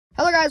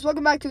Hello guys,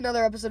 welcome back to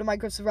another episode of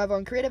Minecraft Survival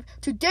and Creative.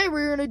 Today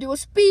we're going to do a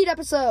speed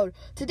episode.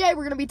 Today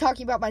we're going to be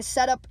talking about my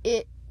setup.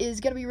 It is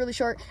going to be really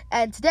short.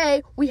 And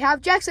today we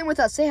have Jackson with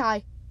us. Say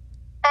hi.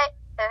 Hey.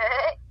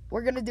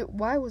 We're going to do,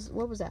 what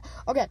was that?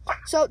 Okay,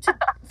 so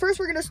first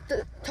we're going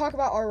to talk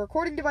about our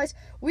recording device.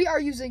 We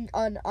are using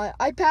an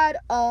iPad.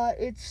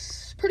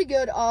 It's pretty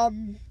good.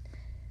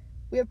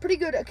 We have pretty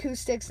good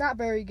acoustics, not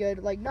very good,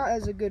 like not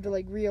as a good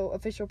like real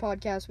official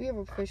podcast. We have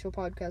an official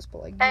podcast,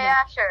 but like Hey,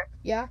 Asher.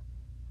 Yeah?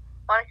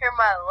 Want to hear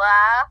my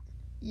laugh?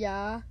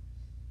 Yeah.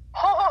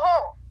 Ho, ho,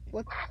 ho.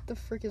 What the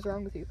frick is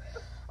wrong with you?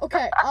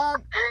 Okay,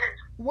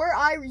 where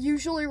I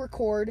usually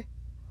record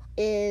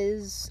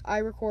is I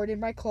record in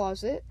my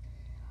closet.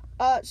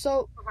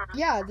 So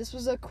yeah, this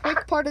was a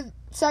quick part of the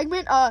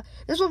segment.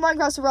 This was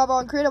Minecraft Survival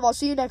and Creative. I'll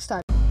see you next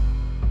time.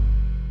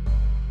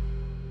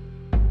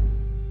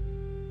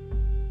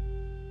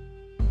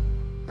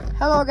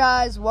 Hello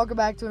guys, welcome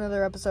back to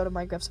another episode of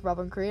Minecraft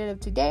Survival and Creative.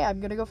 Today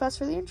I'm gonna go fast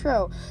for the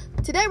intro.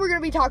 Today we're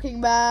gonna be talking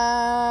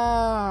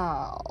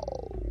about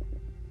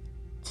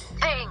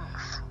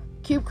Things.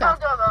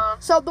 CubeCraft.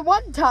 Dun. So the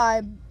one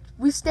time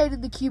we stayed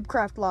in the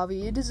CubeCraft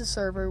lobby, it is a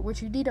server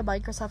which you need a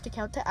Microsoft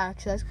account to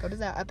access. Go to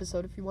that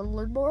episode if you want to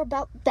learn more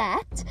about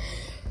that,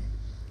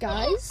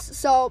 guys.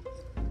 So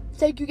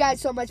thank you guys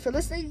so much for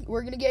listening.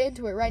 We're gonna get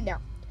into it right now.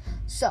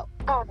 So,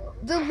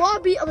 the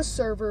lobby of a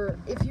server,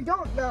 if you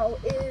don't know,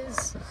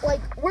 is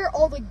like where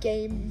all the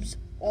games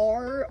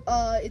are.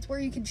 It's where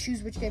you can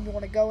choose which game you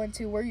want to go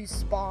into, where you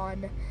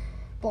spawn,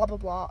 blah blah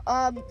blah.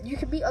 You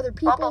can meet other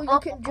people. You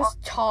can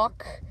just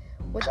talk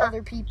with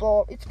other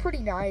people. It's pretty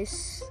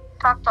nice.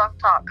 Talk.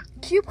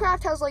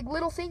 CubeCraft has like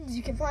little things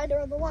you can find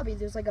around the lobby.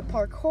 There's like a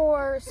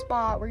parkour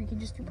spot where you can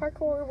just do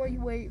parkour while you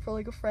wait for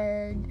like a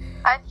friend.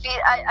 I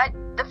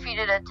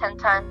defeated it 10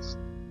 times.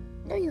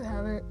 No, you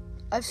haven't.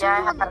 I've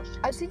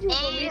seen you.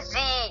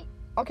 Easy.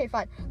 Okay,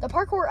 fine. The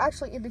parkour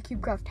actually in the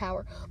CubeCraft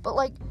tower, but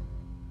like,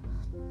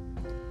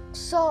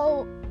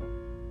 so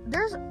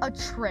there's a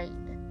train,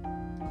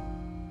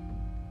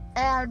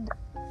 and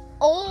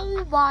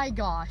oh my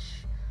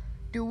gosh,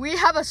 do we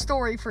have a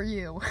story for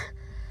you?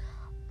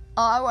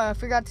 I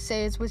forgot to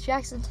say it's with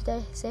Jackson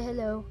today. Say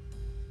hello.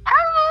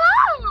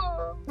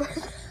 Hello.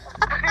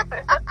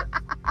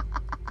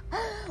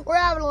 We're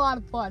having a lot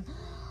of fun.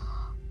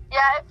 Yeah,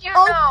 if you know,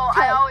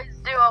 I always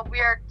do a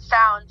weird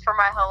sound for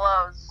my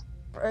hellos.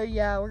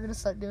 Yeah, we're gonna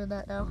start doing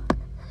that now.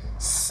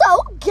 So,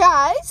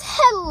 guys,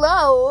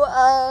 hello.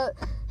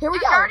 Here we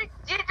go. You already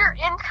did your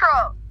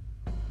intro.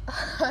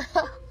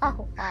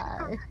 Oh,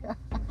 hi.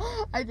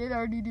 I did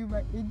already do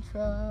my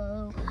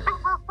intro.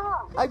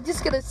 I'm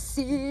just gonna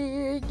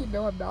sing. You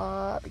know I'm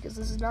not, because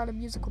this is not a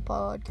musical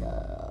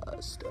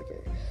podcast.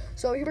 Okay,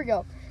 so here we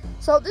go.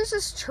 So there's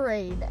this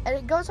train, and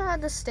it goes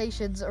around the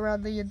stations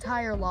around the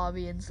entire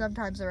lobby, and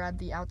sometimes around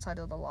the outside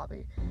of the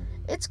lobby.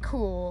 It's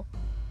cool,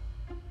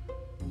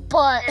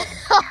 but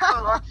It's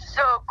cool. It's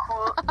so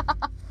cool.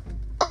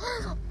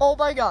 oh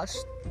my gosh.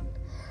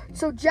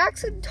 So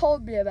Jackson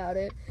told me about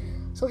it.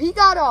 So he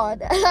got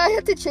on, and I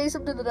had to chase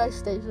him to the next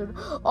station.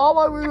 All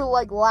while we were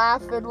like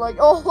laughing, like,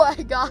 oh my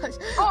gosh,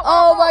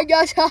 oh my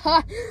gosh,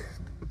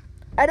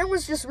 and it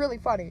was just really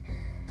funny.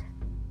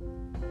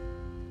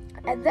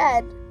 And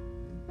then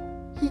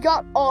he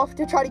got off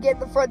to try to get in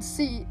the front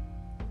seat.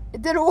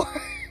 It didn't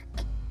work.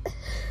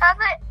 I was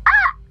like,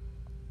 ah!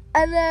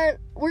 And then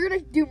we're gonna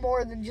do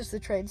more than just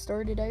the train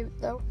story today,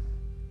 though.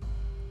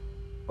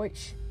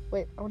 Wait,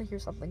 I want to hear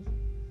something.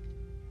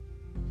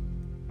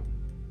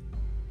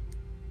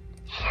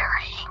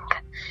 Hearing.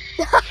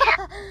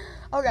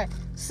 Okay,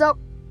 so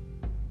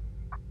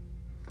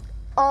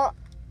and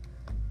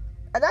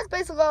that's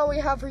basically all we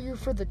have for you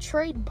for the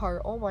train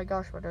part. Oh my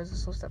gosh, my nose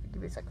is so stuffy.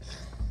 Give me a second.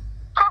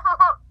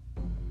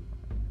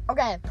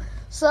 Okay,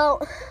 so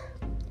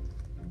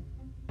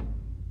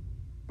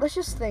let's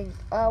just think.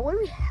 What do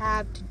we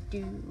have to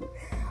do?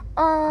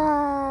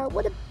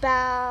 What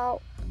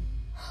about?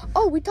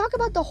 Oh, we talk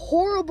about the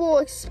horrible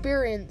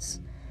experience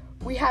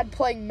we had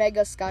playing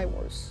Mega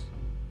Skywars.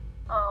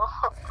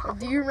 Oh.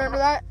 Do you remember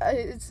that?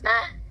 Yeah.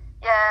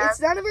 It's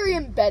not a very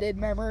embedded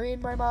memory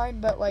in my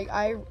mind, but like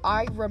I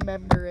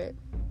remember it.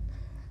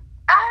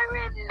 I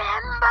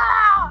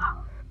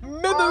remember.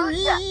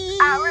 Memories.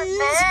 I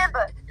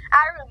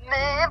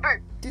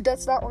remember. Dude,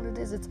 that's not what it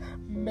is. It's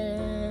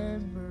memories.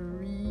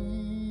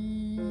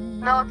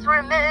 No, it's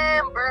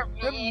remember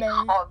me.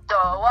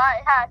 Although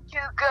I had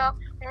to go,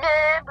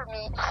 remember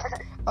me.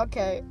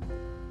 Okay.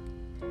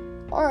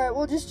 Alright,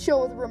 we'll just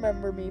chill with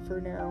remember me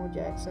for now,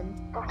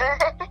 Jackson.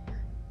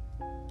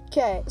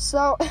 Okay,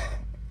 so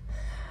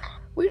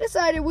we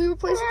decided we would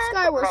play some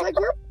Skywars. Like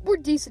we're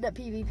decent at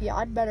PvP.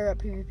 I'm better at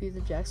PvP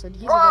than Jackson.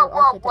 He's a better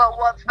architect.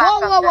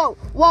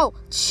 Whoa!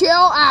 Chill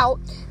out.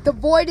 The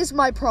void is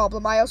my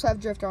problem. I also have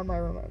Drifter on my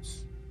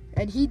remotes,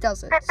 and he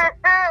doesn't. So.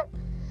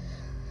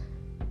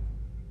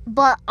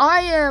 But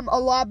I am a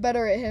lot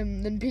better at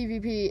him than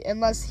PvP,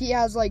 unless he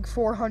has like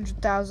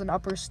 400,000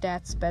 upper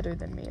stats better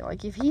than me.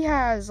 Like if he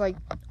has like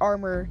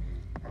armor,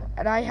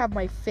 and I have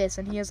my fist,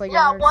 and he has like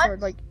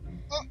sword, like.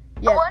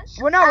 Yeah.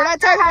 Well, no, we're not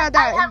talking about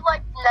that. I have like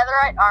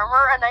netherite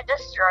armor and I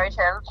destroyed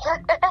him.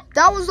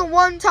 That was the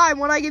one time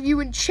when I give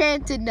you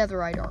enchanted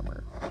netherite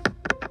armor.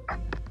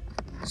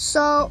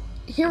 So,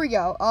 here we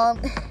go.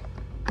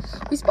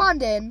 We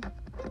spawned in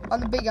on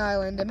the big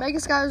island, and Mega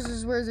Skywars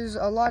is where there's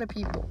a lot of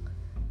people.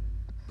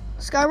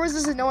 Skywars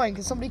is annoying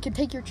because somebody could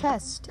take your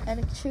chest, and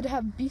it should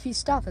have beefy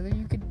stuff, and then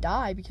you could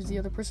die because the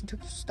other person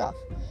took your stuff.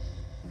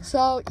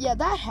 So, yeah,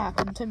 that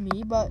happened to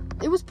me, but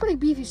it was pretty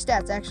beefy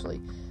stats,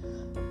 actually.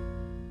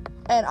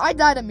 And I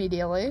died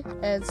immediately,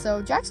 and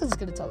so Jackson's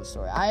gonna tell the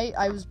story.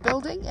 I was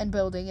building, and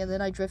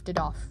then I drifted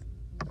off.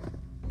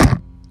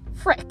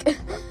 Frick.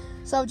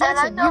 So,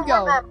 Jackson, you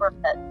go. Remember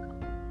it.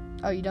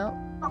 Oh, you don't?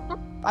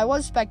 I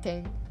was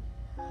spectating.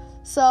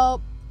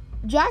 So,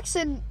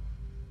 Jackson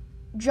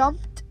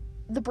jumped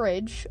the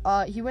bridge.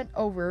 He went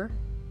over,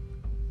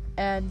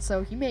 and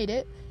so he made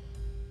it.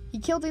 He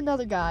killed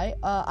another guy.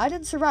 I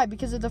didn't survive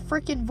because of the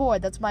freaking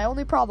void. That's my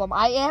only problem.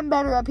 I am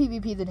better at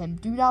PvP than him.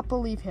 Do not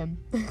believe him.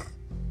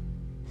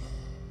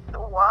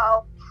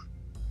 Wow.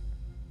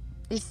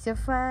 It's the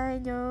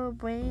final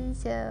brain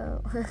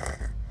cell.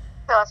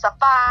 It's a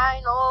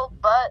final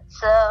butt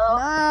cell.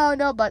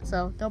 No butt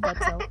cell. No butt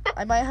cell.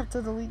 I might have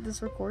to delete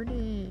this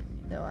recording.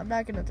 No, I'm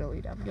not gonna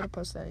delete it. I'm gonna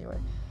post it anyway.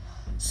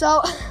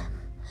 So,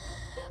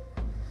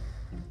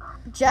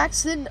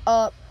 Jackson,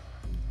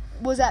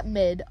 was at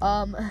mid,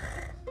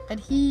 and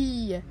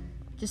he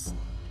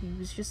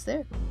was just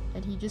there,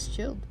 and he just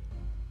chilled.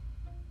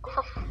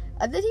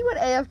 And then he went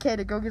AFK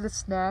to go get a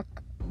snack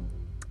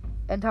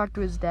and talk to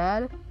his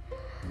dad.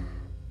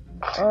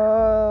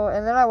 Oh,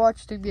 and then I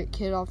watched him get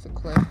kicked off the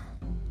cliff.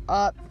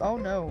 Oh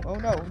no,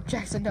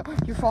 Jackson, no,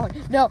 you're falling.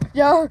 No.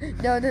 Okay,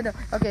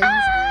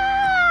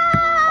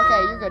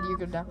 okay, you're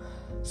good now.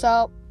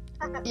 So,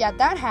 yeah,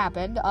 that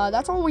happened.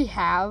 That's all we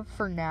have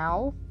for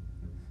now.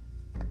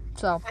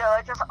 So. Yeah,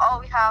 that's just all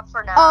we have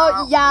for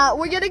now. Yeah,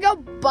 we're gonna go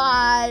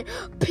bye.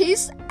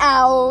 Peace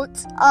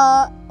out.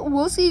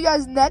 We'll see you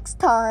guys next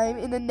time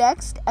in the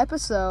next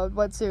episode.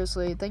 But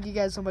seriously, thank you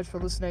guys so much for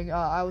listening.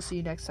 I will see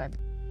you next time.